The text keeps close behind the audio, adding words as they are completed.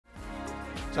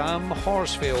Sam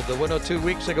Horsfield, the winner 2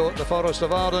 weeks ago at the Forest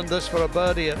of Arden, this for a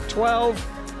birdie at 12,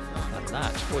 and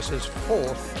that was his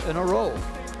 4th in a row.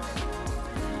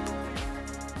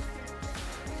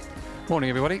 Morning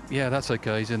everybody. Yeah, that's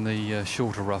okay. He's in the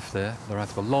shorter rough there. They'll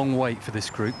have a long wait for this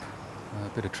group. A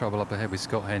bit of trouble up ahead with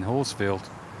Scott Horsfield.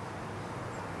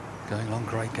 Going long,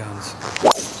 great guns.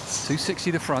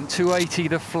 260 the front, 280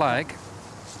 the flag.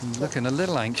 Looking a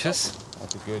little anxious.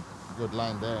 That's a good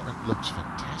line there. That looks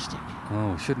fantastic.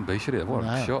 Oh, shouldn't be, should it? What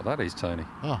a shot that is, Tony.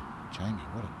 Oh, Jamie,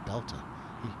 what a belter.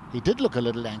 He did look a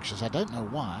little anxious. I don't know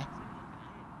why.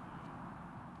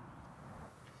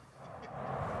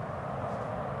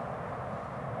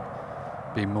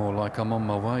 Be more like I'm on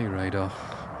my way radar.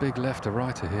 Big left to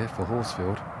righter here for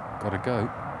Horsfield. Got to go.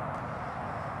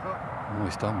 Oh,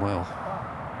 he's done well.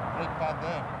 Great pad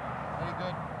there. Very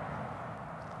good.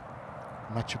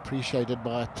 Much appreciated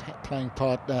by a playing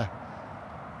partner.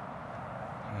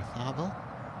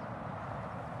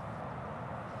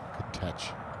 Good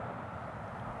touch.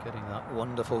 Getting that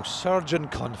wonderful surge in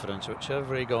confidence which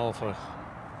every golfer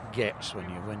gets when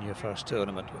you win your first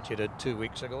tournament, which you did 2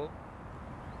 weeks ago.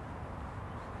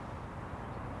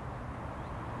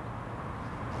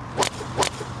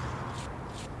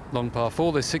 Long par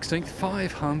 4, this 16th,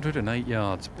 508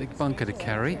 yards. Big bunker to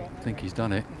carry. I think he's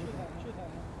done it.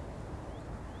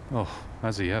 Oh,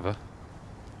 has he ever?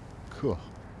 Cool.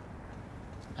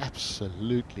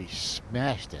 Absolutely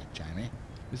smashed it, Jamie.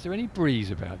 Is there any breeze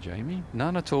about, Jamie?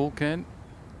 None at all, Ken.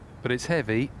 But it's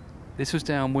heavy. This was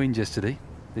downwind yesterday,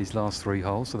 these last 3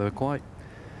 holes, so they were quite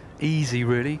easy,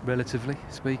 really, relatively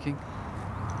speaking.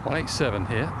 187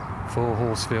 here for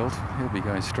Horsfield. He'll be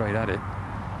going straight at it.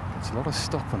 It's a lot of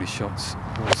stop on his shots,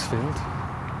 Horsfield.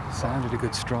 Sounded a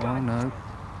good strong, no.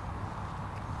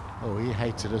 Oh, he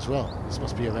hates it as well. This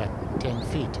must be about 10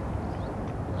 feet.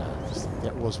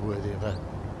 That was worthy of a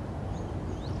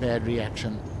bad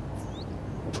reaction.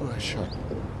 Poor shot.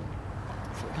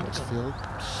 Horsfield.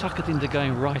 Suck it into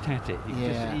going right at it. You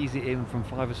Yeah. just ease it in from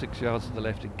 5 or 6 yards to the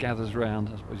left. It gathers round.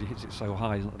 I suppose he hits it so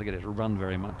high, he's not going to get it to run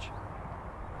very much.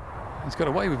 He's got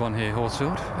away with one here,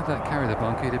 Horsfield. Had that carry the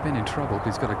bunker, he'd have been in trouble, but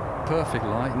he's got a perfect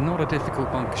lie. Not a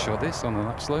difficult bunker shot, this, on an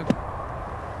upslope.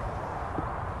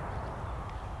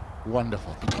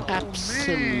 Wonderful.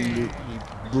 Absolutely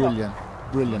brilliant,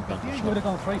 brilliant bunker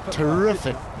shot.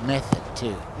 Terrific method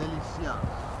too.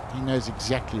 He knows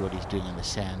exactly what he's doing in the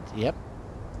sand. Yep.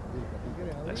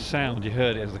 That sound, you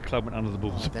heard it as the club went under the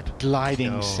balls. That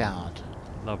gliding sound.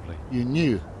 Lovely. You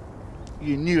knew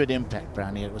at impact,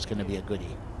 Brownie, it was going to be a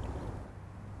goodie.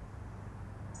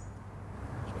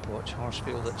 Watch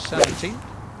Horsfield at 17.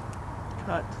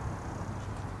 Cut.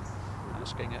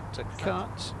 Asking it to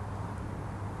cut.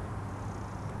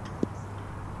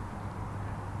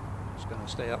 It's going to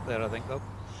stay up there, I think, though.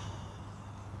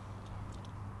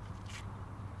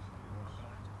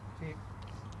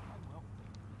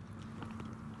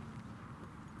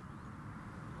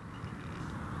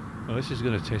 Well, this is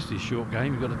going to test his short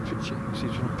game. You've got to pitch it. You see,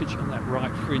 he's trying to pitch it on that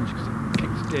right fringe because it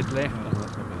kicks dead left. Oh,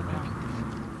 that's not going to make it.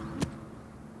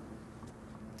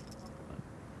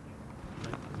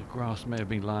 The grass may have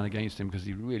been lying against him because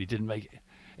he really didn't make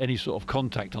any sort of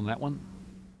contact on that one.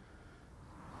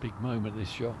 Big moment, this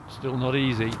shot. Still not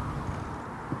easy.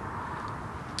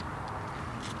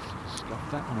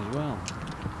 Scuffed that one as well.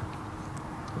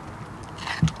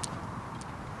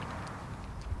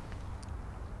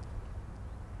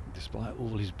 Despite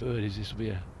all his birdies, this will be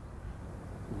a...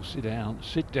 Oh, sit down,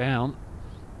 sit down.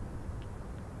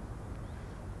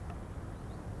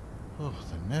 Oh,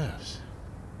 the nerves.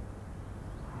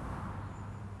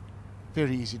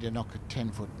 Very easy to knock a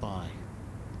 10-foot by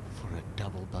for a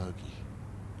double bogey.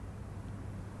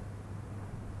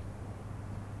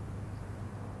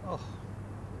 Oh.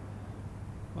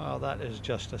 Well, that is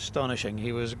just astonishing.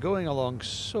 He was going along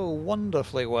so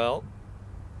wonderfully well.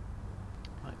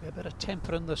 Might be a bit of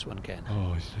temper in this one, Ken.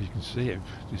 Oh, you can see it.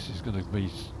 This is going to be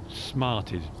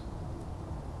smarted.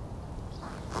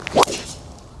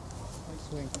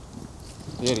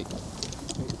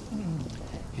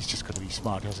 He's just got to be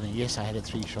smart, hasn't he? Yes, I had a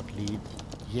 3-shot lead.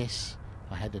 Yes,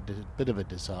 I had a bit of a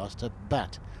disaster,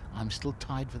 but I'm still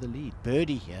tied for the lead.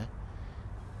 Birdie here.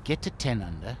 Get to 10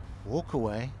 under, walk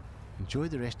away, enjoy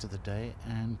the rest of the day,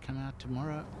 and come out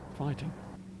tomorrow Fighting.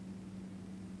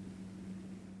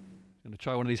 Going to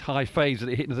try one of these high fades that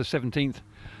he hit into the 17th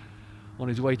on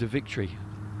his way to victory.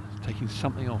 Taking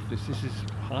something off. This is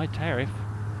high tariff.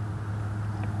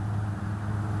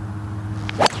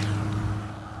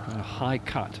 Going a high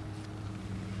cut.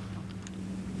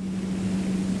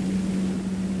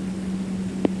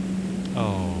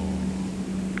 Oh.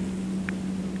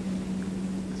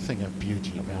 thing of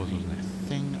beauty. That was, wasn't it? A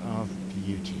thing of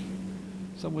beauty.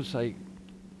 Some would say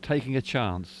taking a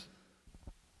chance.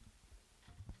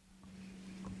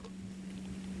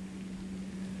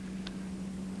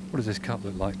 What does this cup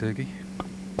look like, Doogie?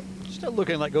 Still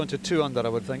looking like going to 2 under, I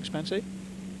would think, Spency.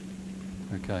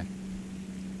 Okay.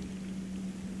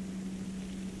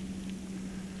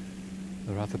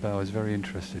 The Rathabau is very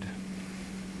interested.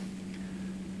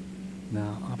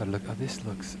 Now, I've had a look. This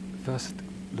looks, first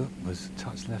look was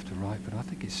touch left to right, but I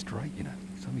think it's straight, you know.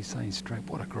 Somebody's saying straight.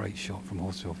 What a great shot from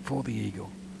Horsfield for the eagle.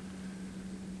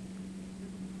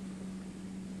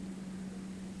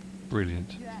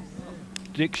 Brilliant.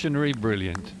 Dictionary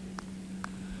brilliant.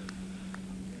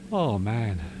 Oh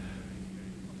man.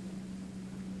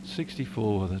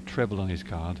 64 with a treble on his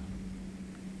card.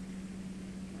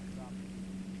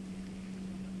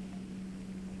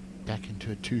 Back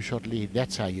into a 2-shot lead.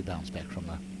 That's how you bounce back from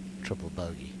a triple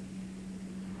bogey.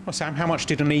 Well, Sam, how much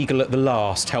did an eagle at the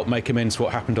last help make amends for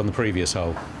what happened on the previous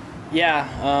hole? Yeah,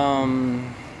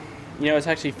 you know, it's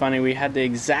actually funny. We had the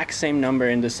exact same number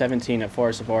into 17 at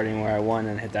Forest of Ording where I won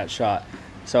and hit that shot.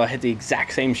 So I hit the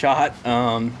exact same shot,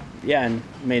 yeah, and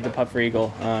made the putt for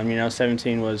eagle. You know,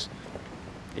 17 was,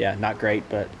 yeah, not great,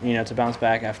 but, you know, to bounce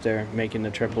back after making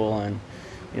the triple and,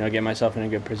 you know, get myself in a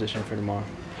good position for tomorrow.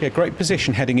 Yeah, great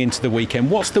position heading into the weekend.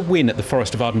 What's the win at the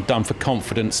Forest of Arden done for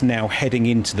confidence now heading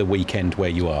into the weekend where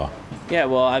you are? Yeah,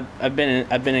 well, I've been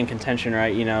in contention,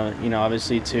 right? You know,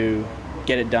 obviously to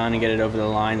get it done and get it over the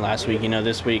line last week. You know,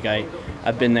 this week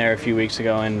I've been there a few weeks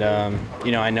ago, and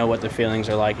you know, I know what the feelings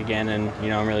are like again, and you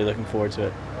know, I'm really looking forward to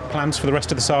it. Plans for the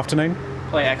rest of this afternoon?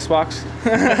 Play Xbox.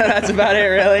 That's about it,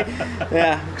 really.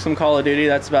 Yeah, some Call of Duty.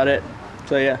 That's about it.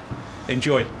 So yeah.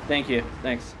 Enjoy. Thank you.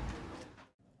 Thanks.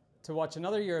 To watch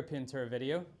another European Tour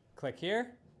video, click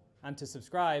here, and to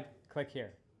subscribe, click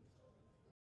here.